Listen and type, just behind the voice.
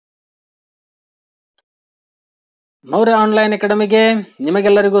Maurya online ಅಕಾಡೆಮಿಗೆ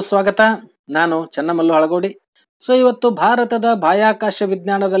ನಿಮಗೆಲ್ಲರಿಗೂ ಸ್ವಾಗತ. ನಾನು ಚನ್ನಮಲ್ಲು ಹಳಗೋಡಿ. ಇವತ್ತು ಭಾರತದ ಬಾಹ್ಯಾಕಾಶ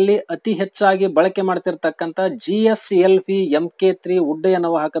ವಿಜ್ಞಾನದಲ್ಲಿ ಅತಿ ಹೆಚ್ಚಾಗಿ ಬಳಕೆ ಮಾಡ್ತಿರ್ತಕ್ಕಂಥ GSLV MK3 ಉಡ್ಡಯನ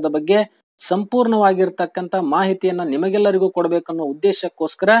ವಾಹಕದ ಬಗ್ಗೆ ಸಂಪೂರ್ಣವಾಗಿರ್ತಕ್ಕಂಥ ಮಾಹಿತಿಯನ್ನ ನಿಮಗೆಲ್ಲರಿಗೂ ಕೊಡಬೇಕನ್ನೋ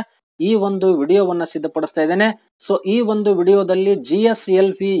ಉದ್ದೇಶಕ್ಕೋಸ್ಕರ ಈ ಒಂದು ವಿಡಿಯೋವನ್ನ ಸಿದ್ಧಪಡಿಸ್ತಾ ಇದ್ದೇನೆ. ಈ ಒಂದು ವಿಡಿಯೋದಲ್ಲಿ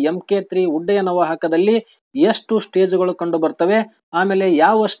GSLV MK3 ಉಡ್ಡಯನ ವಾಹಕದಲ್ಲಿ ಎಷ್ಟು ಸ್ಟೇಜ್ಗಳು ಕಂಡು ಬರ್ತವೆ, ಆಮೇಲೆ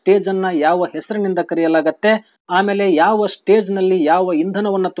ಯಾವ ಸ್ಟೇಜ್ ಅನ್ನ ಯಾವ ಹೆಸರಿನಿಂದ ಕರೆಯಲಾಗತ್ತೆ, ಆಮೇಲೆ ಯಾವ ಸ್ಟೇಜ್ ನಲ್ಲಿ ಯಾವ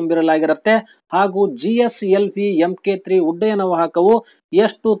ಇಂಧನವನ್ನ ತುಂಬಿರಲಾಗಿರುತ್ತೆ, ಹಾಗೂ GSLV MK3 ಉಡ್ಡಯನ ವಾಹಕವು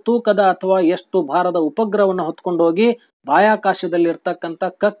ಎಷ್ಟು ತೂಕದ ಅಥವಾ ಎಷ್ಟು ಭಾರದ ಉಪಗ್ರಹವನ್ನು ಹೊತ್ಕೊಂಡು ಹೋಗಿ ಬಾಹ್ಯಾಕಾಶದಲ್ಲಿ ಇರ್ತಕ್ಕಂಥ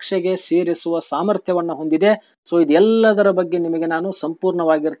ಕಕ್ಷೆಗೆ ಸೇರಿಸುವ ಸಾಮರ್ಥ್ಯವನ್ನ ಹೊಂದಿದೆ. ಇದೆಲ್ಲದರ ಬಗ್ಗೆ ನಿಮಗೆ ನಾನು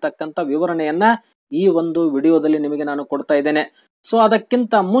ಸಂಪೂರ್ಣವಾಗಿರ್ತಕ್ಕಂಥ ವಿವರಣೆಯನ್ನ ಈ ಒಂದು ವಿಡಿಯೋದಲ್ಲಿ ನಿಮಗೆ ನಾನು ಕೊಡ್ತಾ ಇದ್ದೇನೆ.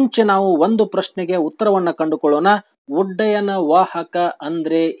 ಅದಕ್ಕಿಂತ ಮುಂಚೆ ನಾವು ಒಂದು ಪ್ರಶ್ನೆಗೆ ಉತ್ತರವನ್ನ ಕಂಡುಕೊಳ್ಳೋಣ. ಉಡ್ಡಯನ ವಾಹಕ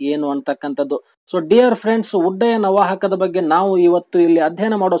ಅಂದ್ರೆ ಏನು ಅಂತಕ್ಕಂಥದ್ದು. ಡಿಯರ್ ಫ್ರೆಂಡ್ಸ್, ಉಡ್ಡಯನ ವಾಹಕದ ಬಗ್ಗೆ ನಾವು ಇವತ್ತು ಇಲ್ಲಿ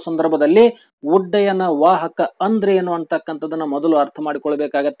ಅಧ್ಯಯನ ಮಾಡೋ ಸಂದರ್ಭದಲ್ಲಿ ಉಡ್ಡಯನ ವಾಹಕ ಅಂದ್ರೆ ಏನು ಅಂತಕ್ಕಂಥದನ್ನ ಮೊದಲು ಅರ್ಥ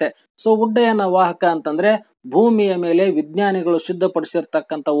ಮಾಡಿಕೊಳ್ಬೇಕಾಗತ್ತೆ. ಉಡ್ಡಯನ ವಾಹಕ ಅಂತಂದ್ರೆ ಭೂಮಿಯ ಮೇಲೆ ವಿಜ್ಞಾನಿಗಳು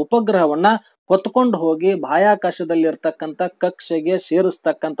ಸಿದ್ಧಪಡಿಸಿರ್ತಕ್ಕಂಥ ಉಪಗ್ರಹವನ್ನ ಹೊತ್ಕೊಂಡು ಹೋಗಿ ಬಾಹ್ಯಾಕಾಶದಲ್ಲಿ ಇರ್ತಕ್ಕಂಥ ಕಕ್ಷೆಗೆ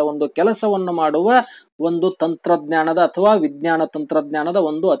ಸೇರಿಸ್ತಕ್ಕಂಥ ಒಂದು ಕೆಲಸವನ್ನು ಮಾಡುವ ಒಂದು ತಂತ್ರಜ್ಞಾನದ ಅಥವಾ ವಿಜ್ಞಾನ ತಂತ್ರಜ್ಞಾನದ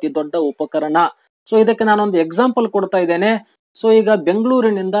ಒಂದು ಅತಿ ದೊಡ್ಡ ಉಪಕರಣ. ಇದಕ್ಕೆ ನಾನೊಂದು ಎಕ್ಸಾಂಪಲ್ ಕೊಡ್ತಾ ಇದ್ದೇನೆ. ಈಗ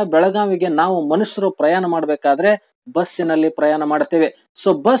ಬೆಂಗಳೂರಿನಿಂದ ಬೆಳಗಾವಿಗೆ ನಾವು ಮನುಷ್ಯರು ಪ್ರಯಾಣ ಮಾಡಬೇಕಾದ್ರೆ ಬಸ್ಸಿನಲ್ಲಿ ಪ್ರಯಾಣ ಮಾಡ್ತೇವೆ.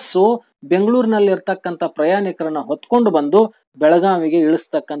 ಬಸ್ಸು ಬೆಂಗಳೂರಿನಲ್ಲಿ ಇರ್ತಕ್ಕಂಥ ಪ್ರಯಾಣಿಕರನ್ನ ಹೊತ್ಕೊಂಡು ಬಂದು ಬೆಳಗಾವಿಗೆ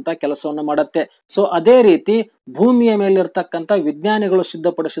ಇಳಿಸ್ತಕ್ಕಂಥ ಕೆಲಸವನ್ನು ಮಾಡುತ್ತೆ. ಅದೇ ರೀತಿ ಭೂಮಿಯ ಮೇಲಿರ್ತಕ್ಕಂಥ ವಿಜ್ಞಾನಿಗಳು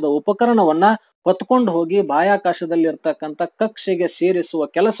ಸಿದ್ಧಪಡಿಸಿದ ಉಪಕರಣವನ್ನ ಹೊತ್ಕೊಂಡು ಹೋಗಿ ಬಾಹ್ಯಾಕಾಶದಲ್ಲಿ ಇರ್ತಕ್ಕಂಥ ಕಕ್ಷೆಗೆ ಸೇರಿಸುವ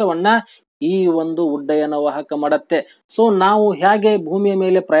ಕೆಲಸವನ್ನ ಈ ಒಂದು ಉಡ್ಡಯನ ವಾಹಕ ಮಾಡುತ್ತೆ. ನಾವು ಹೇಗೆ ಭೂಮಿಯ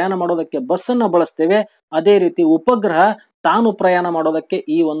ಮೇಲೆ ಪ್ರಯಾಣ ಮಾಡೋದಕ್ಕೆ ಬಸ್ಸನ್ನ ಬಳಸ್ತೇವೆ, ಅದೇ ರೀತಿ ಉಪಗ್ರಹ ತಾನು ಪ್ರಯಾಣ ಮಾಡೋದಕ್ಕೆ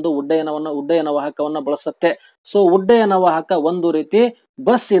ಈ ಒಂದು ಉಡ್ಡಯನ ವಾಹಕವನ್ನ ಬಳಸುತ್ತೆ. ಉಡ್ಡಯನ ವಾಹಕ ಒಂದು ರೀತಿ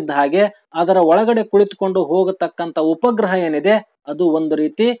ಬಸ್ ಇದ್ದ ಹಾಗೆ, ಅದರ ಒಳಗಡೆ ಕುಳಿತುಕೊಂಡು ಹೋಗತಕ್ಕಂತ ಉಪಗ್ರಹ ಏನಿದೆ ಅದು ಒಂದು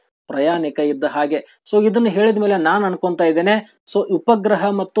ರೀತಿ ಪ್ರಯಾಣಿಕ ಇದ್ದ ಹಾಗೆ. ಇದನ್ನ ಹೇಳಿದ ಮೇಲೆ ನಾನು ಅನ್ಕೊಂತಾ ಇದ್ದೇನೆ, ಉಪಗ್ರಹ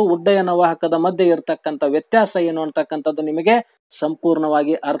ಮತ್ತು ಉಡ್ಡಯನ ವಾಹಕದ ಮಧ್ಯೆ ಇರತಕ್ಕಂತ ವ್ಯತ್ಯಾಸ ಏನು ಅಂತಕ್ಕಂಥದ್ದು ನಿಮಗೆ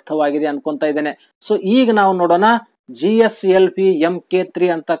ಸಂಪೂರ್ಣವಾಗಿ ಅರ್ಥವಾಗಿದೆ ಅನ್ಕೊಂತಾ ಇದ್ದೇನೆ. ಈಗ ನಾವು ನೋಡೋಣ GSLV MK3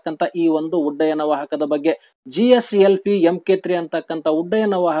 ಅಂತಕ್ಕಂಥ ಈ ಒಂದು ಉಡ್ಡಯನ ವಾಹಕದ ಬಗ್ಗೆ. GSLV MK3 ಅಂತಕ್ಕಂಥ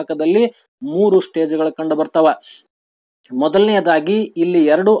ಉಡ್ಡಯನ ವಾಹಕದಲ್ಲಿ 3 ಸ್ಟೇಜ್ಗಳು ಕಂಡು ಬರ್ತಾವ. ಮೊದಲನೆಯದಾಗಿ ಇಲ್ಲಿ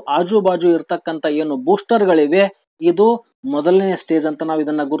 2 ಆಜು ಬಾಜು ಇರ್ತಕ್ಕಂಥ ಏನು ಬೂಸ್ಟರ್ಗಳಿವೆ, ಇದು ಮೊದಲನೇ ಸ್ಟೇಜ್ ಅಂತ ನಾವು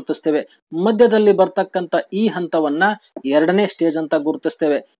ಇದನ್ನ ಗುರುತಿಸ್ತೇವೆ. ಮಧ್ಯದಲ್ಲಿ ಬರ್ತಕ್ಕಂಥ ಈ ಹಂತವನ್ನ 2ನೇ ಸ್ಟೇಜ್ ಅಂತ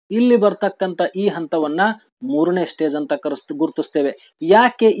ಗುರುತಿಸ್ತೇವೆ. ಇಲ್ಲಿ ಬರ್ತಕ್ಕಂಥ ಈ ಹಂತವನ್ನ 3ನೇ ಸ್ಟೇಜ್ ಅಂತ ಗುರುತಿಸ್ತೇವೆ.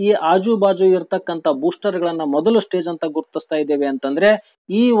 ಯಾಕೆ ಈ ಆಜು ಬಾಜು ಇರ್ತಕ್ಕಂಥ ಬೂಸ್ಟರ್ ಗಳನ್ನ ಮೊದಲು ಸ್ಟೇಜ್ ಅಂತ ಗುರುತಿಸ್ತಾ ಇದ್ದೇವೆ ಅಂತಂದ್ರೆ,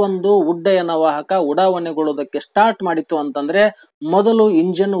 ಈ ಒಂದು ಉಡ್ಡಯನ ವಾಹಕ ಉಡಾವಣೆಗೊಳ್ಳೋದಕ್ಕೆ ಸ್ಟಾರ್ಟ್ ಮಾಡಿತ್ತು ಅಂತಂದ್ರೆ ಮೊದಲು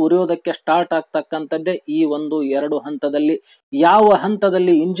ಇಂಜಿನ್ ಉರಿಯೋದಕ್ಕೆ ಸ್ಟಾರ್ಟ್ ಆಗ್ತಕ್ಕಂಥದ್ದೇ ಈ ಒಂದು 2 ಹಂತದಲ್ಲಿ. ಯಾವ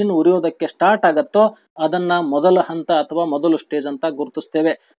ಹಂತದಲ್ಲಿ ಇಂಜಿನ್ ಉರಿಯೋದಕ್ಕೆ ಸ್ಟಾರ್ಟ್ ಆಗತ್ತೋ ಅದನ್ನ ಮೊದಲ ಹಂತ ಅಥವಾ ಮೊದಲು ಸ್ಟೇಜ್ ಅಂತ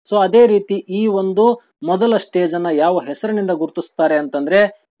ಗುರುತಿಸ್ತೇವೆ. ಅದೇ ರೀತಿ ಈ ಒಂದು ಮೊದಲ ಸ್ಟೇಜ್ ಅನ್ನ ಯಾವ ಹೆಸರಿನಿಂದ ಗುರುತಿಸ್ತಾರೆ ಅಂತಂದ್ರೆ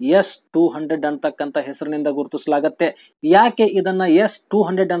S200 ಅಂತಕ್ಕಂಥ ಹೆಸರಿನಿಂದ ಗುರುತಿಸಲಾಗತ್ತೆ. ಯಾಕೆ ಇದನ್ನ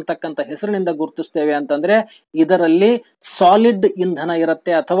S200 ಅಂತಕ್ಕಂಥ ಹೆಸರಿನಿಂದ ಗುರುತಿಸ್ತೇವೆ ಅಂತಂದ್ರೆ, ಇದರಲ್ಲಿ ಸಾಲಿಡ್ ಇಂಧನ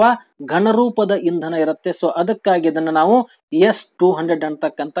ಇರುತ್ತೆ ಅಥವಾ ಘನರೂಪದ ಇಂಧನ ಇರುತ್ತೆ. ಅದಕ್ಕಾಗಿ ಇದನ್ನ ನಾವು S200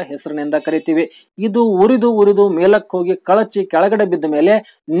 ಅಂತಕ್ಕಂಥ ಹೆಸರಿನಿಂದ ಕರಿತೀವಿ. ಇದು ಉರಿದು ಮೇಲಕ್ಕೆ ಹೋಗಿ ಕಳಚಿ ಕೆಳಗಡೆ ಬಿದ್ದ ಮೇಲೆ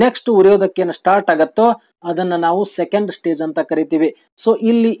ನೆಕ್ಸ್ಟ್ ಉರಿಯೋದಕ್ಕೇನು ಸ್ಟಾರ್ಟ್ ಆಗತ್ತೋ ಅದನ್ನ ನಾವು ಸೆಕೆಂಡ್ ಸ್ಟೇಜ್ ಅಂತ ಕರಿತೀವಿ.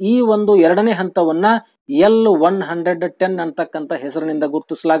 ಇಲ್ಲಿ ಈ ಒಂದು 2ನೇ ಹಂತವನ್ನ L110 ಅಂತಕ್ಕಂಥ ಹೆಸರಿನಿಂದ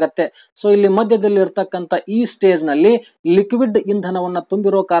ಗುರುತಿಸಲಾಗತ್ತೆ. ಇಲ್ಲಿ ಮಧ್ಯದಲ್ಲಿ ಇರ್ತಕ್ಕಂಥ ಈ ಸ್ಟೇಜ್ ನಲ್ಲಿ ಲಿಕ್ವಿಡ್ ಇಂಧನವನ್ನ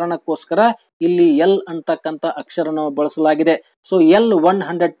ತುಂಬಿರೋ ಕಾರಣಕ್ಕೋಸ್ಕರ ಇಲ್ಲಿ L ಅಂತಕ್ಕಂಥ ಅಕ್ಷರನ ಬಳಸಲಾಗಿದೆ.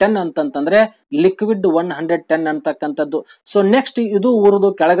 L110 ಅಂತಂತಂದ್ರೆ ಲಿಕ್ವಿಡ್ 110 ಅಂತಕ್ಕಂಥದ್ದು. ನೆಕ್ಸ್ಟ್ ಇದು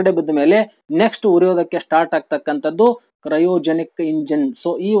ಉರಿದು ಕೆಳಗಡೆ ಬಿದ್ದ ಮೇಲೆ ನೆಕ್ಸ್ಟ್ ಉರಿಯೋದಕ್ಕೆ ಸ್ಟಾರ್ಟ್ ಆಗ್ತಕ್ಕಂಥದ್ದು ಕ್ರಯೋಜೆನಿಕ್ ಇಂಜಿನ್.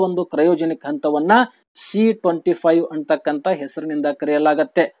 ಈ ಒಂದು ಕ್ರಯೋಜೆನಿಕ್ ಹಂತವನ್ನ C25 ಅಂತಕ್ಕಂಥ ಹೆಸರಿನಿಂದ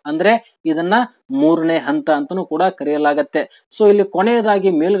ಕರೆಯಲಾಗತ್ತೆ. ಅಂದ್ರೆ ಇದನ್ನ 3ನೇ ಹಂತ ಅಂತನೂ ಕೂಡ ಕರೆಯಲಾಗತ್ತೆ. ಇಲ್ಲಿ ಕೊನೆಯದಾಗಿ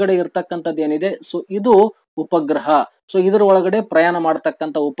ಮೇಲ್ಗಡೆ ಇರ್ತಕ್ಕಂಥದ್ದು ಏನಿದೆ, ಇದು ಉಪಗ್ರಹ. ಇದರ ಒಳಗಡೆ ಪ್ರಯಾಣ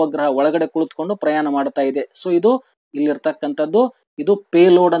ಮಾಡತಕ್ಕಂಥ ಉಪಗ್ರಹ ಒಳಗಡೆ ಕುಳಿತುಕೊಂಡು ಪ್ರಯಾಣ ಮಾಡ್ತಾ ಇದೆ. ಇದು ಇಲ್ಲಿರ್ತಕ್ಕಂಥದ್ದು ಇದು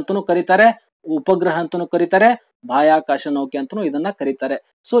ಪೇಲೋಡ್ ಅಂತನೂ ಕರೀತಾರೆ, ಉಪಗ್ರಹ ಅಂತನೂ ಕರೀತಾರೆ, ಬಾಹ್ಯಾಕಾಶ ನೌಕೆ ಅಂತನೂ ಇದನ್ನ ಕರೀತಾರೆ.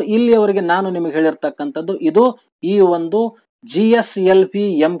 ಇಲ್ಲಿಯವರೆಗೆ ನಾನು ನಿಮಗೆ ಹೇಳಿರ್ತಕ್ಕಂಥದ್ದು ಇದು ಈ ಒಂದು GSLV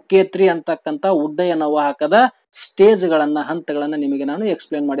MK3 ಅಂತಕ್ಕಂಥ ಉಡ್ಡಯನ ವಾಹಕದ ಸ್ಟೇಜ್ ಗಳನ್ನ ಹಂತಗಳನ್ನ ನಿಮಗೆ ನಾನು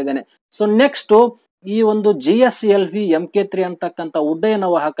ಎಕ್ಸ್ಪ್ಲೇನ್ ಮಾಡಿದ್ದೇನೆ. ನೆಕ್ಸ್ಟ್ ಈ ಒಂದು GSLV MK3 ಅಂತಕ್ಕಂಥ ಉಡ್ಡಯನ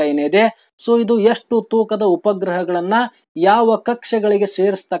ವಾಹಕ ಏನಿದೆ, ಇದು ಎಷ್ಟು ತೂಕದ ಉಪಗ್ರಹಗಳನ್ನ ಯಾವ ಕಕ್ಷೆಗಳಿಗೆ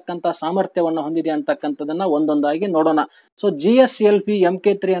ಸೇರಿಸ್ತಕ್ಕಂಥ ಸಾಮರ್ಥ್ಯವನ್ನ ಹೊಂದಿದೆ ಅಂತಕ್ಕಂಥದನ್ನ ಒಂದೊಂದಾಗಿ ನೋಡೋಣ. GSLV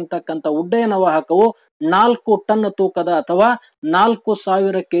MK3 ಅಂತಕ್ಕಂಥ ಉಡ್ಡಯನ ವಾಹಕವು 4 ಟನ್ ತೂಕದ ಅಥವಾ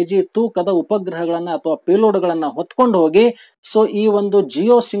 4000 ಕೆಜಿ ತೂಕದ ಉಪಗ್ರಹಗಳನ್ನ ಅಥವಾ ಪೇಲೋಡ್ಗಳನ್ನ ಹೊತ್ಕೊಂಡು ಹೋಗಿ ಸೊ ಈ ಒಂದು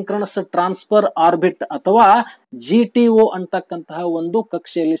ಜಿಯೋ ಸಿಂಕ್ರನಸ್ ಟ್ರಾನ್ಸ್ಫರ್ ಆರ್ಬಿಟ್ ಅಥವಾ GTO ಅಂತಕ್ಕಂತಹ ಒಂದು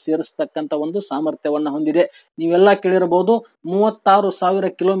ಕಕ್ಷೆಯಲ್ಲಿ ಸೇರಿಸತಕ್ಕಂತ ಒಂದು ಸಾಮರ್ಥ್ಯವನ್ನ ಹೊಂದಿದೆ. ನೀವೆಲ್ಲ ಕೇಳಿರಬಹುದು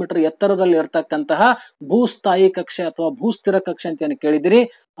 36,000 ಕಿಲೋಮೀಟರ್ ಎತ್ತರದಲ್ಲಿ ಇರತಕ್ಕಂತಹ ಭೂಸ್ಥಾಯಿ ಕಕ್ಷೆ ಅಥವಾ ಭೂಸ್ಥಿರ ಕಕ್ಷೆ ಅಂತ ಏನು ಕೇಳಿದಿರಿ.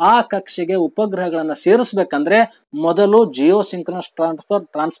 ಆ ಕಕ್ಷೆಗೆ ಉಪಗ್ರಹಗಳನ್ನ ಸೇರಿಸಬೇಕಂದ್ರೆ ಮೊದಲು ಜಿಯೋ ಸಿಂಕ್ರನಸ್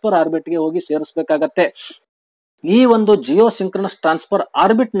ಟ್ರಾನ್ಸ್ಫರ್ ಆರ್ಬಿಟ್ ಗೆ ಹೋಗಿ ಸೇರಿಸಬೇಕಾಗತ್ತೆ. ಈ ಒಂದು ಜಿಯೋ ಸಿಂಕ್ರನಸ್ ಟ್ರಾನ್ಸ್ಫರ್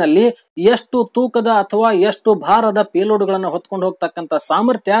ಆರ್ಬಿಟ್ ನಲ್ಲಿ ಎಷ್ಟು ತೂಕದ ಅಥವಾ ಎಷ್ಟು ಭಾರದ ಪೇಲೋಡ್ಗಳನ್ನ ಹೊತ್ಕೊಂಡು ಹೋಗ್ತಕ್ಕಂತ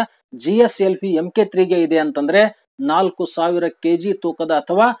ಸಾಮರ್ಥ್ಯ GSLV MK3 ಗೆ ಇದೆ ಅಂತಂದ್ರೆ 4000 ಕೆಜಿ ತೂಕದ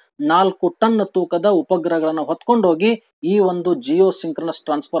ಅಥವಾ 4 ಟನ್ ತೂಕದ ಉಪಗ್ರಹಗಳನ್ನ ಹೊತ್ಕೊಂಡೋಗಿ ಈ ಒಂದು ಜಿಯೋ ಸಿಂಕ್ರನಸ್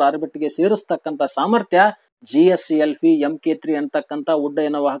ಟ್ರಾನ್ಸ್ಫರ್ ಆರ್ಬಿಟ್ ಗೆ ಸೇರಿಸತಕ್ಕಂತ ಸಾಮರ್ಥ್ಯ GSLV MK3 ಅಂತಕ್ಕಂತ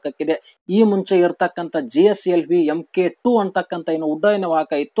ಉಡ್ಡಯನ ವಾಹಕಕ್ಕಿದೆ. ಈ ಮುಂಚೆ ಇರತಕ್ಕಂತ GSLV MK2 ಅಂತಕ್ಕಂತ ಏನು ಉಡ್ಡಯನ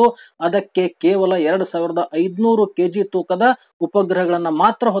ವಾಹಕ ಇತ್ತು ಅದಕ್ಕೆ ಕೇವಲ 2500 ಕೆಜಿ ತೂಕದ ಉಪಗ್ರಹಗಳನ್ನ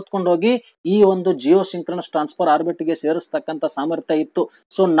ಮಾತ್ರ ಹೊತ್ಕೊಂಡೋಗಿ ಈ ಒಂದು ಜಿಯೋ ಸಿಂಕ್ರನಸ್ ಟ್ರಾನ್ಸ್ಫರ್ ಆರ್ಬಿಟ್ ಗೆ ಸೇರಿಸತಕ್ಕಂತ ಸಾಮರ್ಥ್ಯ ಇತ್ತು.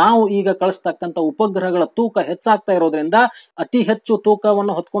 ಸೊ ನಾವು ಈಗ ಕಳಿಸ್ತಕ್ಕಂತ ಉಪಗ್ರಹಗಳ ತೂಕ ಹೆಚ್ಚಾಗ್ತಾ ಇರೋದ್ರಿಂದ ಅತಿ ಹೆಚ್ಚು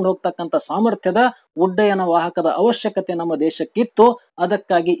ತೂಕವನ್ನು ಹೊತ್ಕೊಂಡು ಹೋಗ್ತಕ್ಕಂತ ಸಾಮರ್ಥ್ಯದ ಉಡ್ಡಯನ ವಾಹಕದ ಅವಶ್ಯಕತೆ ನಮ್ಮ ದೇಶಕ್ಕಿತ್ತು.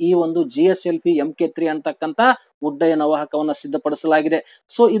 ಅದಕ್ಕಾಗಿ ಈ ಒಂದು GSLV MK3 ಅಂತಕ್ಕಂತ ಉಡ್ಡಯನ ವಾಹಕವನ್ನ ಸಿದ್ಧಪಡಿಸಲಾಗಿದೆ.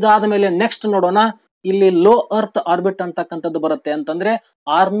 ಸೊ ಇದಾದ ಮೇಲೆ ನೆಕ್ಸ್ಟ್ ನೋಡೋಣ. ಇಲ್ಲಿ ಲೋ ಅರ್ತ್ ಆರ್ಬಿಟ್ ಅಂತಕ್ಕಂಥದ್ದು ಬರುತ್ತೆ ಅಂತಂದ್ರೆ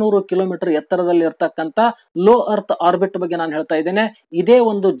 600 ಕಿಲೋಮೀಟರ್ ಎತ್ತರದಲ್ಲಿ ಇರ್ತಕ್ಕಂತ ಲೋ ಅರ್ತ್ ಆರ್ಬಿಟ್ ಬಗ್ಗೆ ನಾನು ಹೇಳ್ತಾ ಇದ್ದೇನೆ. ಇದೇ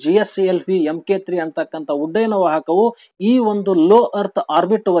ಒಂದು GSLV MK3 ಅಂತಕ್ಕಂಥ ಉಡ್ಡಯನ ವಾಹಕವು ಈ ಒಂದು ಲೋ ಅರ್ತ್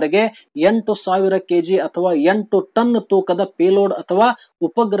ಆರ್ಬಿಟ್ ವರೆಗೆ 8000 ಕೆಜಿ ಅಥವಾ 8 ಟನ್ ತೂಕದ ಪೇಲೋಡ್ ಅಥವಾ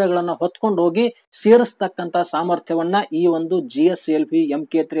ಉಪಗ್ರಹಗಳನ್ನ ಹೊತ್ಕೊಂಡು ಹೋಗಿ ಸೇರಿಸತಕ್ಕಂತ ಸಾಮರ್ಥ್ಯವನ್ನ ಈ ಒಂದು GSLV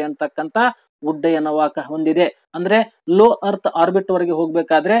MK3 ಅಂತಕ್ಕಂತ ಉಡ್ಡಯನ ವಾಹಕ ಹೊಂದಿದೆ. ಅಂದ್ರೆ ಲೋ ಅರ್ತ್ ಆರ್ಬಿಟ್ ವರೆಗೆ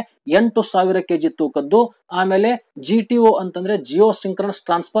ಹೋಗ್ಬೇಕಾದ್ರೆ 8000 ಕೆಜಿ ತೂಕದ್ದು, ಆಮೇಲೆ GTO ಅಂತಂದ್ರೆ ಜಿಯೋ ಸಿಂಕ್ರನಸ್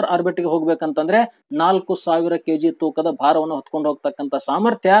ಟ್ರಾನ್ಸ್ಫರ್ ಆರ್ಬಿಟ್ ಗೆ ಹೋಗ್ಬೇಕಂತಂದ್ರೆ 4000 ಕೆಜಿ ತೂಕದ ಭಾರವನ್ನು ಹೊತ್ಕೊಂಡು ಹೋಗ್ತಕ್ಕಂತ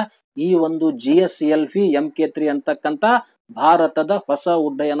ಸಾಮರ್ಥ್ಯ ಈ ಒಂದು GSLV MK3 ಅಂತಕ್ಕಂತ ಭಾರತದ ಹೊಸ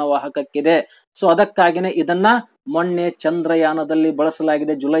ಉಡ್ಡಯನ ವಾಹಕಕ್ಕಿದೆ. ಸೊ ಅದಕ್ಕಾಗಿನೇ ಇದನ್ನ ಮೊನ್ನೆ ಚಂದ್ರಯಾನದಲ್ಲಿ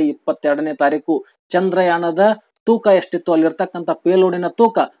ಬಳಸಲಾಗಿದೆ. ಜುಲೈ 22ನೇ ತಾರೀಕು ಚಂದ್ರಯಾನದ ತೂಕ ಎಷ್ಟಿತ್ತು, ಅಲ್ಲಿರ್ತಕ್ಕಂಥ ಪೇಲೋಡಿನ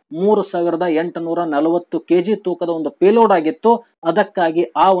ತೂಕ 3840 ಕೆಜಿ ತೂಕದ ಒಂದು ಪೇಲೋಡ್ ಆಗಿತ್ತು. ಅದಕ್ಕಾಗಿ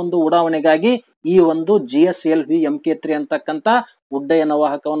ಆ ಒಂದು ಉಡಾವಣೆಗಾಗಿ ಈ ಒಂದು GSLV MK3 ಅಂತಕ್ಕಂತ ಉಡ್ಡಯನ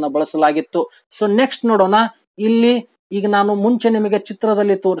ವಾಹಕವನ್ನ ಬಳಸಲಾಗಿತ್ತು. ಸೊ ನೆಕ್ಸ್ಟ್ ನೋಡೋಣ. ಇಲ್ಲಿ ಈಗ ನಾನು ಮುಂಚೆ ನಿಮಗೆ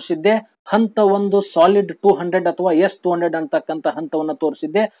ಚಿತ್ರದಲ್ಲಿ ತೋರಿಸಿದ್ದೆ ಹಂತ 1 ಸಾಲಿಡ್ 200 ಅಥವಾ S200 ಅಂತಕ್ಕಂತ ಹಂತವನ್ನ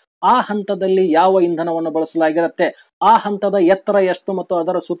ತೋರಿಸಿದ್ದೆ. ಆ ಹಂತದಲ್ಲಿ ಯಾವ ಇಂಧನವನ್ನು ಬಳಸಲಾಗಿರುತ್ತೆ, ಆ ಹಂತದ ಎತ್ತರ ಎಷ್ಟು ಮತ್ತು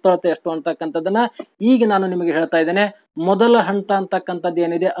ಅದರ ಸುತ್ತಳತೆ ಎಷ್ಟು ಅಂತಕ್ಕಂಥದ್ದನ್ನ ಈಗ ನಾನು ನಿಮಗೆ ಹೇಳ್ತಾ ಇದ್ದೇನೆ. ಮೊದಲ ಹಂತ ಅಂತಕ್ಕಂಥದ್ದು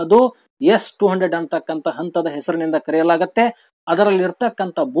ಏನಿದೆ ಅದು S200 ಅಂತಕ್ಕಂಥ ಹಂತದ ಹೆಸರಿನಿಂದ ಕರೆಯಲಾಗತ್ತೆ. ಅದರಲ್ಲಿ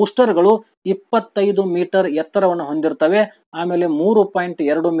ಇರ್ತಕ್ಕಂಥ ಬೂಸ್ಟರ್ಗಳು 25 ಮೀಟರ್ ಎತ್ತರವನ್ನು ಹೊಂದಿರ್ತವೆ, ಆಮೇಲೆ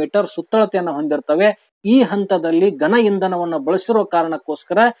 3.2 ಮೀಟರ್ ಸುತ್ತಳತೆಯನ್ನು ಹೊಂದಿರ್ತವೆ. ಈ ಹಂತದಲ್ಲಿ ಘನ ಇಂಧನವನ್ನು ಬಳಸಿರೋ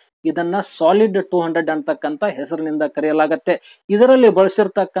ಕಾರಣಕ್ಕೋಸ್ಕರ ಇದನ್ನ ಸಾಲಿಡ್ 200 ಅಂತಕ್ಕಂಥ ಹೆಸರಿನಿಂದ ಕರೆಯಲಾಗತ್ತೆ. ಇದರಲ್ಲಿ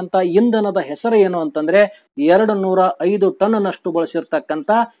ಬಳಸಿರ್ತಕ್ಕಂಥ ಇಂಧನದ ಹೆಸರು ಏನು ಅಂತಂದ್ರೆ 205 ಟನ್ ನಷ್ಟು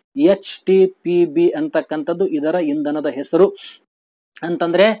ಬಳಸಿರ್ತಕ್ಕಂಥ HTPB ಅಂತಕ್ಕಂಥದ್ದು ಇದರ ಇಂಧನದ ಹೆಸರು.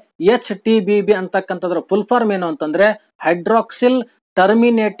 ಅಂತಂದ್ರೆ HTBB ಅಂತಕ್ಕಂಥದ್ರ ಫುಲ್ ಫಾರ್ಮ್ ಏನು ಅಂತಂದ್ರೆ ಹೈಡ್ರಾಕ್ಸಿಲ್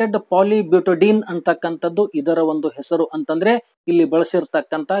ಟರ್ಮಿನೇಟೆಡ್ ಪಾಲಿಬ್ಯೂಟಡೀನ್ ಅಂತಕ್ಕಂಥದ್ದು ಇದರ ಒಂದು ಹೆಸರು. ಅಂತಂದ್ರೆ ಇಲ್ಲಿ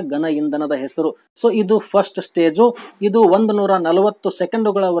ಬಳಸಿರ್ತಕ್ಕಂಥ ಘನ ಇಂಧನದ ಹೆಸರು. ಸೊ ಇದು ಫಸ್ಟ್ ಸ್ಟೇಜು. ಇದು 140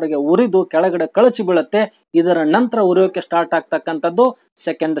 ಸೆಕೆಂಡುಗಳವರೆಗೆ ಉರಿದು ಕೆಳಗಡೆ ಕಳಚಿ ಬೀಳುತ್ತೆ. ಇದರ ನಂತರ ಉರಿಯೋಕೆ ಸ್ಟಾರ್ಟ್ ಆಗ್ತಕ್ಕಂಥದ್ದು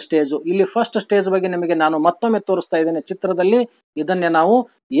ಸೆಕೆಂಡ್ ಸ್ಟೇಜು. ಇಲ್ಲಿ ಫಸ್ಟ್ ಸ್ಟೇಜ್ ಬಗ್ಗೆ ನಿಮಗೆ ನಾನು ಮತ್ತೊಮ್ಮೆ ತೋರಿಸ್ತಾ ಇದ್ದೇನೆ ಚಿತ್ರದಲ್ಲಿ. ಇದನ್ನೇ ನಾವು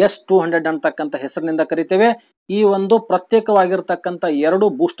S200 ಅಂತಕ್ಕಂಥ ಹೆಸರಿನಿಂದ ಕರಿತೇವೆ. ಈ ಒಂದು ಪ್ರತ್ಯೇಕವಾಗಿರ್ತಕ್ಕಂಥ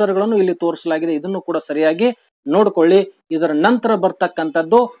 2 ಬೂಸ್ಟರ್ಗಳನ್ನು ಇಲ್ಲಿ ತೋರಿಸಲಾಗಿದೆ. ಇದನ್ನು ಕೂಡ ಸರಿಯಾಗಿ ನೋಡ್ಕೊಳ್ಳಿ. ಇದರ ನಂತರ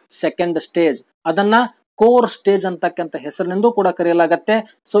ಬರ್ತಕ್ಕಂಥದ್ದು ಸೆಕೆಂಡ್ ಸ್ಟೇಜ್. ಅದನ್ನ ಕೋರ್ ಸ್ಟೇಜ್ ಅಂತಕ್ಕಂಥ ಹೆಸರಿನಿಂದ ಕೂಡ ಕರೆಯಲಾಗತ್ತೆ.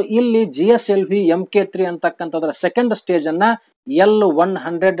 ಸೊ ಇಲ್ಲಿ GSLV MK3 ಅಂತಕ್ಕಂಥದ್ರ ಸೆಕೆಂಡ್ ಸ್ಟೇಜ್ ಅನ್ನ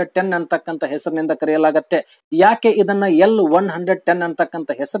L110 ಅಂತಕ್ಕಂಥ ಹೆಸರಿನಿಂದ ಕರೆಯಲಾಗತ್ತೆ. ಯಾಕೆ ಇದನ್ನ L110 ಅಂತಕ್ಕಂಥ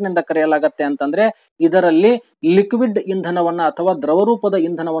ಹೆಸರಿನಿಂದ ಕರೆಯಲಾಗತ್ತೆ ಅಂತಂದ್ರೆ ಇದರಲ್ಲಿ ಲಿಕ್ವಿಡ್ ಇಂಧನವನ್ನ ಅಥವಾ ದ್ರವರೂಪದ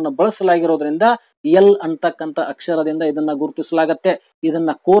ಇಂಧನವನ್ನ ಬಳಸಲಾಗಿರೋದ್ರಿಂದ L ಅಂತಕ್ಕಂಥ ಅಕ್ಷರದಿಂದ ಇದನ್ನ ಗುರುತಿಸಲಾಗತ್ತೆ.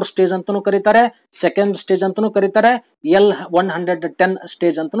 ಇದನ್ನ ಕೋರ್ ಸ್ಟೇಜ್ ಅಂತಾನೂ ಕರೀತಾರೆ, ಸೆಕೆಂಡ್ ಸ್ಟೇಜ್ ಅಂತಾನೂ ಕರೀತಾರೆ, L110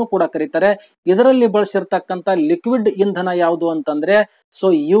 ಸ್ಟೇಜ್ ಅಂತಾನೂ ಕೂಡ ಕರೀತಾರೆ. ಇದರಲ್ಲಿ ಬಳಸಿರ್ತಕ್ಕಂಥ ಲಿಕ್ವಿಡ್ ಇಂಧನ ಯಾವುದು ಅಂತಂದ್ರೆ ಸೊ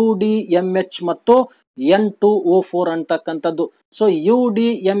UDMH ಮತ್ತು N2O4 ಅಂತಕ್ಕಂಥದ್ದು. ಸೊ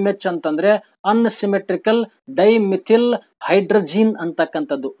UDMH ಅಂತಂದ್ರೆ ಅನ್ಸಿಮೆಟ್ರಿಕಲ್ ಡೈಮಿಥಿಲ್ ಹೈಡ್ರೋಜಿನ್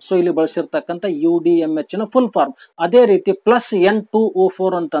ಅಂತಕ್ಕಂಥದ್ದು. ಸೊ ಇಲ್ಲಿ ಬಳಸಿರ್ತಕ್ಕಂಥ UDMH ನ ಫುಲ್ ಫಾರ್ಮ್. ಅದೇ ರೀತಿ ಪ್ಲಸ್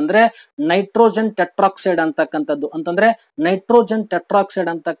N2O4 ಅಂತಂದ್ರೆ ನೈಟ್ರೋಜನ್ ಟೆಟ್ರಾಕ್ಸೈಡ್ ಅಂತಕ್ಕಂಥದ್ದು. ಅಂತಂದ್ರೆ ನೈಟ್ರೋಜನ್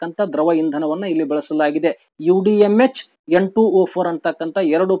ಟೆಟ್ರಾಕ್ಸೈಡ್ ಅಂತಕ್ಕಂಥ ದ್ರವ ಇಂಧನವನ್ನ ಇಲ್ಲಿ ಬಳಸಲಾಗಿದೆ. UDMH N2O4 ಅಂತಕ್ಕಂಥ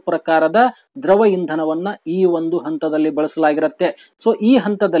ಎರಡು ಪ್ರಕಾರದ ದ್ರವ ಇಂಧನವನ್ನ ಈ ಒಂದು ಹಂತದಲ್ಲಿ ಬಳಸಲಾಗಿರುತ್ತೆ. ಸೊ ಈ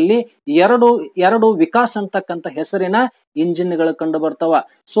ಹಂತದಲ್ಲಿ ಎರಡು ವಿಕಾಸ್ ಅಂತಕ್ಕಂಥ ಹೆಸರಿನ ಇಂಜಿನ್ಗಳು ಕಂಡು ಬರ್ತಾವ.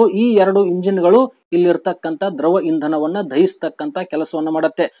 ಸೊ ಈ ಎರಡು ಇಂಜಿನ್ಗಳು ಇಲ್ಲಿರ್ತಕ್ಕಂಥ ದ್ರವ ಇಂಧನವನ್ನ ದಹಿಸ್ತಕ್ಕಂಥ ಕೆಲಸವನ್ನ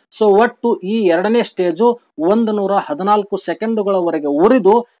ಮಾಡುತ್ತೆ. ಸೊ ಒಟ್ಟು ಈ ಎರಡನೇ ಸ್ಟೇಜು 114 ಸೆಕೆಂಡುಗಳವರೆಗೆ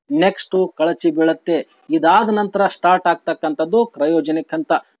ಉರಿದು ನೆಕ್ಸ್ಟ್ ಕಳಚಿ ಬೀಳುತ್ತೆ. ಇದಾದ ನಂತರ ಸ್ಟಾರ್ಟ್ ಆಗ್ತಕ್ಕಂಥದ್ದು ಕ್ರಯೋಜೆನಿಕ್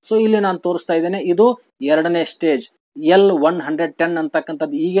ಹಂತ. ಸೊ ಇಲ್ಲಿ ನಾನು ತೋರಿಸ್ತಾ ಇದ್ದೇನೆ, ಇದು ಎರಡನೇ ಸ್ಟೇಜ್ L110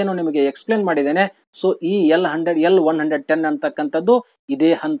 ಅಂತಕ್ಕಂಥದ್ದು ಈಗೇನು ನಿಮಗೆ ಎಕ್ಸ್ಪ್ಲೇನ್ ಮಾಡಿದ್ದೇನೆ. ಸೊ ಈ L110 ಅಂತಕ್ಕಂಥದ್ದು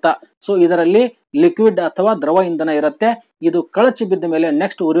ಇದೇ ಹಂತ. ಸೊ ಇದರಲ್ಲಿ ಲಿಕ್ವಿಡ್ ಅಥವಾ ದ್ರವ ಇಂಧನ ಇರುತ್ತೆ. ಇದು ಕಳಚಿ ಬಿದ್ದ ಮೇಲೆ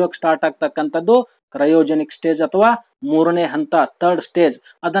ನೆಕ್ಸ್ಟ್ ಉರಿಯೋಕ್ ಸ್ಟಾರ್ಟ್ ಆಗ್ತಕ್ಕಂಥದ್ದು ಕ್ರಯೋಜೆನಿಕ್ ಸ್ಟೇಜ್ ಅಥವಾ ಮೂರನೇ ಹಂತ, ಥರ್ಡ್ ಸ್ಟೇಜ್.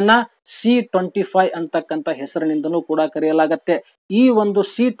 ಅದನ್ನ C25 ಅಂತಕ್ಕಂಥ ಹೆಸರಿನಿಂದಲೂ ಕೂಡ ಕರೆಯಲಾಗತ್ತೆ. ಈ ಒಂದು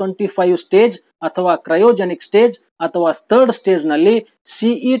C25 ಸ್ಟೇಜ್ ಅಥವಾ ಕ್ರಯೋಜೆನಿಕ್ ಸ್ಟೇಜ್ ಅಥವಾ ಥರ್ಡ್ ಸ್ಟೇಜ್ ನಲ್ಲಿ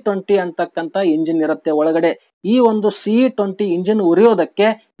CE20 ಅಂತಕ್ಕಂಥ ಇಂಜಿನ್ ಇರುತ್ತೆ ಒಳಗಡೆ. ಈ ಒಂದು CE20 ಇಂಜಿನ್ ಉರಿಯೋದಕ್ಕೆ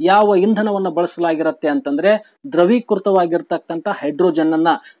ಯಾವ ಇಂಧನವನ್ನ ಬಳಸಲಾಗಿರುತ್ತೆ ಅಂತಂದ್ರೆ ದ್ರವೀಕೃತವಾಗಿರ್ತಕ್ಕಂಥ ಹೈಡ್ರೋಜನ್ ಅನ್ನ.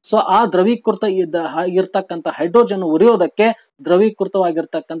 ಸೊ ಆ ದ್ರವೀಕೃತ ಇರ್ತಕ್ಕಂಥ ಹೈಡ್ರೋಜನ್ ಉರಿಯೋದಕ್ಕೆ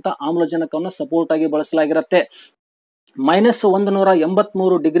ದ್ರವೀಕೃತವಾಗಿರ್ತಕ್ಕಂಥ ಆಮ್ಲಜನಕವನ್ನು ಸಪೋರ್ಟ್ ಆಗಿ ಬಳಸಲಾಗಿರುತ್ತೆ.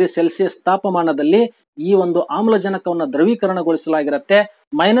 -183 ಡಿಗ್ರಿ ಸೆಲ್ಸಿಯಸ್ ತಾಪಮಾನದಲ್ಲಿ ಈ ಒಂದು ಆಮ್ಲಜನಕವನ್ನು ದ್ರವೀಕರಣಗೊಳಿಸಲಾಗಿರುತ್ತೆ.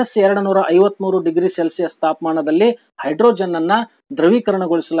 -253 ಡಿಗ್ರಿ ಸೆಲ್ಸಿಯಸ್ ತಾಪಮಾನದಲ್ಲಿ ಹೈಡ್ರೋಜನ್ ಅನ್ನ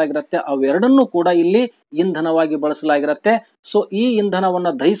ದ್ರವೀಕರಣಗೊಳಿಸಲಾಗಿರುತ್ತೆ. ಅವೆರಡನ್ನೂ ಕೂಡ ಇಲ್ಲಿ ಇಂಧನವಾಗಿ ಬಳಸಲಾಗಿರುತ್ತೆ. ಸೊ ಈ ಇಂಧನವನ್ನ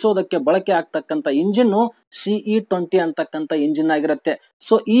ದಹಿಸೋದಕ್ಕೆ ಬಳಕೆ ಆಗ್ತಕ್ಕಂಥ ಇಂಜಿನ್ CE20 ಅಂತಕ್ಕಂಥ ಇಂಜಿನ್ ಆಗಿರುತ್ತೆ.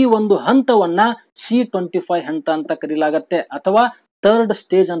 ಸೊ ಈ ಒಂದು ಹಂತವನ್ನ C25 ಹಂತ ಅಂತ ಕರೆಯಲಾಗತ್ತೆ ಅಥವಾ ಥರ್ಡ್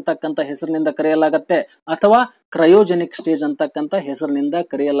ಸ್ಟೇಜ್ ಅಂತಕ್ಕಂಥ ಹೆಸರಿನಿಂದ ಕರೆಯಲಾಗತ್ತೆ ಅಥವಾ ಕ್ರಯೋಜೆನಿಕ್ ಸ್ಟೇಜ್ ಅಂತಕ್ಕಂಥ ಹೆಸರಿನಿಂದ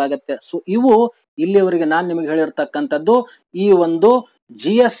ಕರೆಯಲಾಗತ್ತೆ. ಸೊ ಇವು ಇಲ್ಲಿಯವರೆಗೆ ನಾನು ನಿಮಗೆ ಹೇಳಿರ್ತಕ್ಕಂಥದ್ದು ಈ ಒಂದು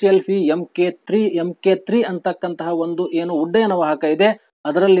GSLV MK3 ಅಂತಕ್ಕಂತಹ ಒಂದು ಏನು ಉಡ್ಡಯನ ವಾಹಕ ಇದೆ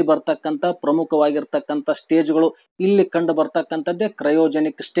ಅದರಲ್ಲಿ ಬರ್ತಕ್ಕಂಥ ಪ್ರಮುಖವಾಗಿರ್ತಕ್ಕಂಥ ಸ್ಟೇಜ್ಗಳು. ಇಲ್ಲಿ ಕಂಡು ಬರ್ತಕ್ಕಂಥದ್ದೇ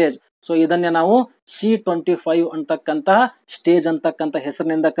ಕ್ರಯೋಜೆನಿಕ್ ಸ್ಟೇಜ್. ಸೊ ಇದನ್ನೇ ನಾವು C25 ಅಂತಕ್ಕಂತಹ ಸ್ಟೇಜ್ ಅಂತಕ್ಕಂಥ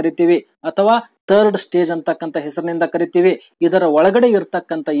ಹೆಸರಿನಿಂದ ಕರಿತೀವಿ ಅಥವಾ ಥರ್ಡ್ ಸ್ಟೇಜ್ ಅಂತಕ್ಕಂಥ ಹೆಸರಿನಿಂದ ಕರಿತೀವಿ. ಇದರ ಒಳಗಡೆ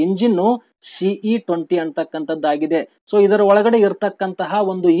ಇರ್ತಕ್ಕಂಥ ಇಂಜಿನ್ CE20 ಅಂತಕ್ಕಂಥದ್ದಾಗಿದೆ. ಸೊ ಇದರ ಒಳಗಡೆ ಇರ್ತಕ್ಕಂತಹ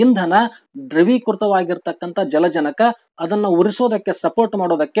ಒಂದು ಇಂಧನ ದ್ರವೀಕೃತವಾಗಿರ್ತಕ್ಕಂಥ ಜಲಜನಕ, ಅದನ್ನ ಉರಿಸೋದಕ್ಕೆ ಸಪೋರ್ಟ್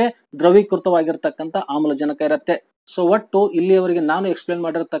ಮಾಡೋದಕ್ಕೆ ದ್ರವೀಕೃತವಾಗಿರ್ತಕ್ಕಂಥ ಆಮ್ಲಜನಕ ಇರುತ್ತೆ. ಸೊ ಒಟ್ಟು ಇಲ್ಲಿಯವರೆಗೆ ನಾನು ಎಕ್ಸ್ಪ್ಲೇನ್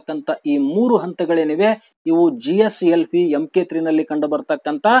ಮಾಡಿರ್ತಕ್ಕಂಥ ಈ ಮೂರು ಹಂತಗಳೇನಿವೆ ಇವು GSLV MK3 ನಲ್ಲಿ ಕಂಡು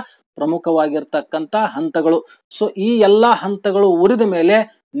ಬರ್ತಕ್ಕಂಥ ಪ್ರಮುಖವಾಗಿರ್ತಕ್ಕಂಥ ಹಂತಗಳು. ಸೊ ಈ ಎಲ್ಲಾ ಹಂತಗಳು ಉರಿದ ಮೇಲೆ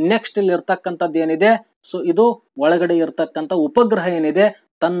ನೆಕ್ಸ್ಟ್ ಇಲ್ಲಿ ಇರ್ತಕ್ಕಂಥದ್ದು ಏನಿದೆ, ಸೊ ಇದು ಒಳಗಡೆ ಇರ್ತಕ್ಕಂಥ ಉಪಗ್ರಹ ಏನಿದೆ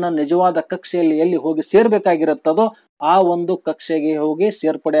ತನ್ನ ನಿಜವಾದ ಕಕ್ಷೆಯಲ್ಲಿ ಎಲ್ಲಿ ಹೋಗಿ ಸೇರ್ಬೇಕಾಗಿರುತ್ತದೋ ಆ ಒಂದು ಕಕ್ಷೆಗೆ ಹೋಗಿ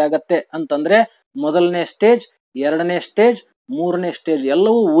ಸೇರ್ಪಡೆ ಆಗತ್ತೆ. ಅಂತಂದ್ರೆ ಮೊದಲನೇ ಸ್ಟೇಜ್, ಎರಡನೇ ಸ್ಟೇಜ್, ಮೂರನೇ ಸ್ಟೇಜ್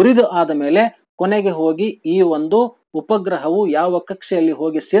ಎಲ್ಲವೂ ಉರಿದು ಆದ ಮೇಲೆ ಕೊನೆಗೆ ಹೋಗಿ ಈ ಒಂದು ಉಪಗ್ರಹವು ಯಾವ ಕಕ್ಷೆಯಲ್ಲಿ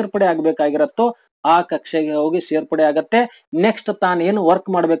ಹೋಗಿ ಸೇರ್ಪಡೆ ಆಗ್ಬೇಕಾಗಿರತ್ತೋ ಆ ಕಕ್ಷೆಗೆ ಹೋಗಿ ಸೇರ್ಪಡೆ ಆಗತ್ತೆ. ನೆಕ್ಸ್ಟ್ ತಾನೇನು ವರ್ಕ್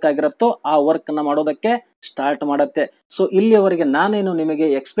ಮಾಡ್ಬೇಕಾಗಿರತ್ತೋ ಆ ವರ್ಕ್ ಅನ್ನ ಮಾಡೋದಕ್ಕೆ ಸ್ಟಾರ್ಟ್ ಮಾಡತ್ತೆ. ಸೊ ಇಲ್ಲಿಯವರೆಗೆ ನಾನೇನು ನಿಮಗೆ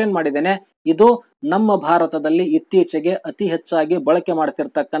ಎಕ್ಸ್ಪ್ಲೇನ್ ಮಾಡಿದ್ದೇನೆ ಇದು ನಮ್ಮ ಭಾರತದಲ್ಲಿ ಇತ್ತೀಚೆಗೆ ಅತಿ ಹೆಚ್ಚಾಗಿ ಬಳಕೆ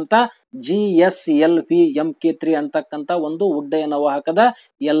ಮಾಡ್ತಿರ್ತಕ್ಕಂಥ GSLV MK3 ಅಂತಕ್ಕಂಥ ಒಂದು ಉಡ್ಡಯನ ವಾಹಕದ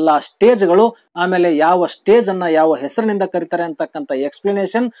ಎಲ್ಲಾ ಸ್ಟೇಜ್ಗಳು, ಆಮೇಲೆ ಯಾವ ಸ್ಟೇಜ್ ಅನ್ನ ಯಾವ ಹೆಸರಿನಿಂದ ಕರೀತಾರೆ ಅಂತಕ್ಕಂಥ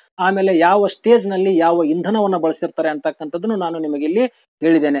ಎಕ್ಸ್ಪ್ಲನೇಷನ್, ಆಮೇಲೆ ಯಾವ ಸ್ಟೇಜ್ ನಲ್ಲಿ ಯಾವ ಇಂಧನವನ್ನ ಬಳಸಿರ್ತಾರೆ ಅಂತಕ್ಕಂಥದ್ದನ್ನು ನಾನು ನಿಮಗೆ ಇಲ್ಲಿ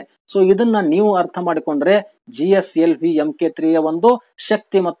ಹೇಳಿದ್ದೇನೆ. ಸೊ ಇದನ್ನ ನೀವು ಅರ್ಥ ಮಾಡಿಕೊಂಡ್ರೆ GSLV MK3ಯ ಒಂದು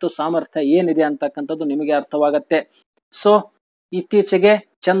ಶಕ್ತಿ ಮತ್ತು ಸಾಮರ್ಥ್ಯ ಏನಿದೆ ಅಂತಕ್ಕಂಥದ್ದು ನಿಮಗೆ ಅರ್ಥವಾಗತ್ತೆ. ಸೊ ಇತ್ತೀಚೆಗೆ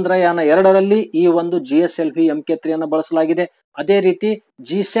ಚಂದ್ರಯಾನ 2ರಲ್ಲಿ ಈ ಒಂದು GSLV MK3 ಅನ್ನು ಬಳಸಲಾಗಿದೆ. ಅದೇ ರೀತಿ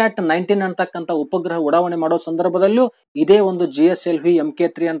GSAT-19 ಅಂತಕ್ಕಂಥ ಉಪಗ್ರಹ ಉಡಾವಣೆ ಮಾಡೋ ಸಂದರ್ಭದಲ್ಲೂ ಇದೇ ಒಂದು GSLV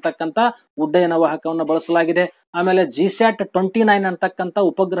MK3 ಅಂತಕ್ಕಂಥ ಉಡ್ಡಯನ ವಾಹಕವನ್ನು ಬಳಸಲಾಗಿದೆ. ಆಮೇಲೆ GSAT-29 ಅಂತಕ್ಕಂಥ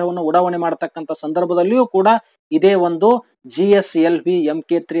ಉಪಗ್ರಹವನ್ನು ಉಡಾವಣೆ ಮಾಡತಕ್ಕಂಥ ಸಂದರ್ಭದಲ್ಲಿಯೂ ಕೂಡ ಇದೇ ಒಂದು GSLV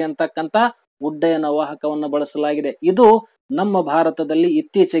MK3 ಅಂತಕ್ಕಂಥ ಉಡ್ಡಯನ ವಾಹಕವನ್ನು ಬಳಸಲಾಗಿದೆ. ಇದು ನಮ್ಮ ಭಾರತದಲ್ಲಿ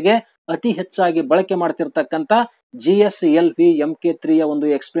ಇತ್ತೀಚೆಗೆ ಅತಿ ಹೆಚ್ಚಾಗಿ ಬಳಕೆ ಮಾಡ್ತಿರ್ತಕ್ಕಂಥ GSLV MK3ಯ ಒಂದು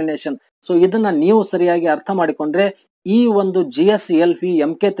ಎಕ್ಸ್ಪ್ಲನೇಷನ್. ಸೊ ಇದನ್ನ ನೀವು ಸರಿಯಾಗಿ ಅರ್ಥ ಮಾಡಿಕೊಂಡ್ರೆ ಈ ಒಂದು GSLV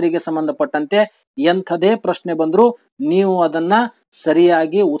MK3ಗೆ ಸಂಬಂಧಪಟ್ಟಂತೆ ಎಂಥದೇ ಪ್ರಶ್ನೆ ಬಂದ್ರು ನೀವು ಅದನ್ನ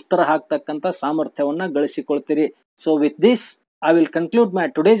ಸರಿಯಾಗಿ ಉತ್ತರ ಹಾಕ್ತಕ್ಕಂಥ ಸಾಮರ್ಥ್ಯವನ್ನ ಗಳಿಸಿಕೊಳ್ತೀರಿ. So with this I will conclude my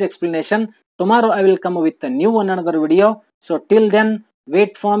today's explanation. Tomorrow I will come with a new another video. So till then,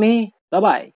 wait for me. Bye bye.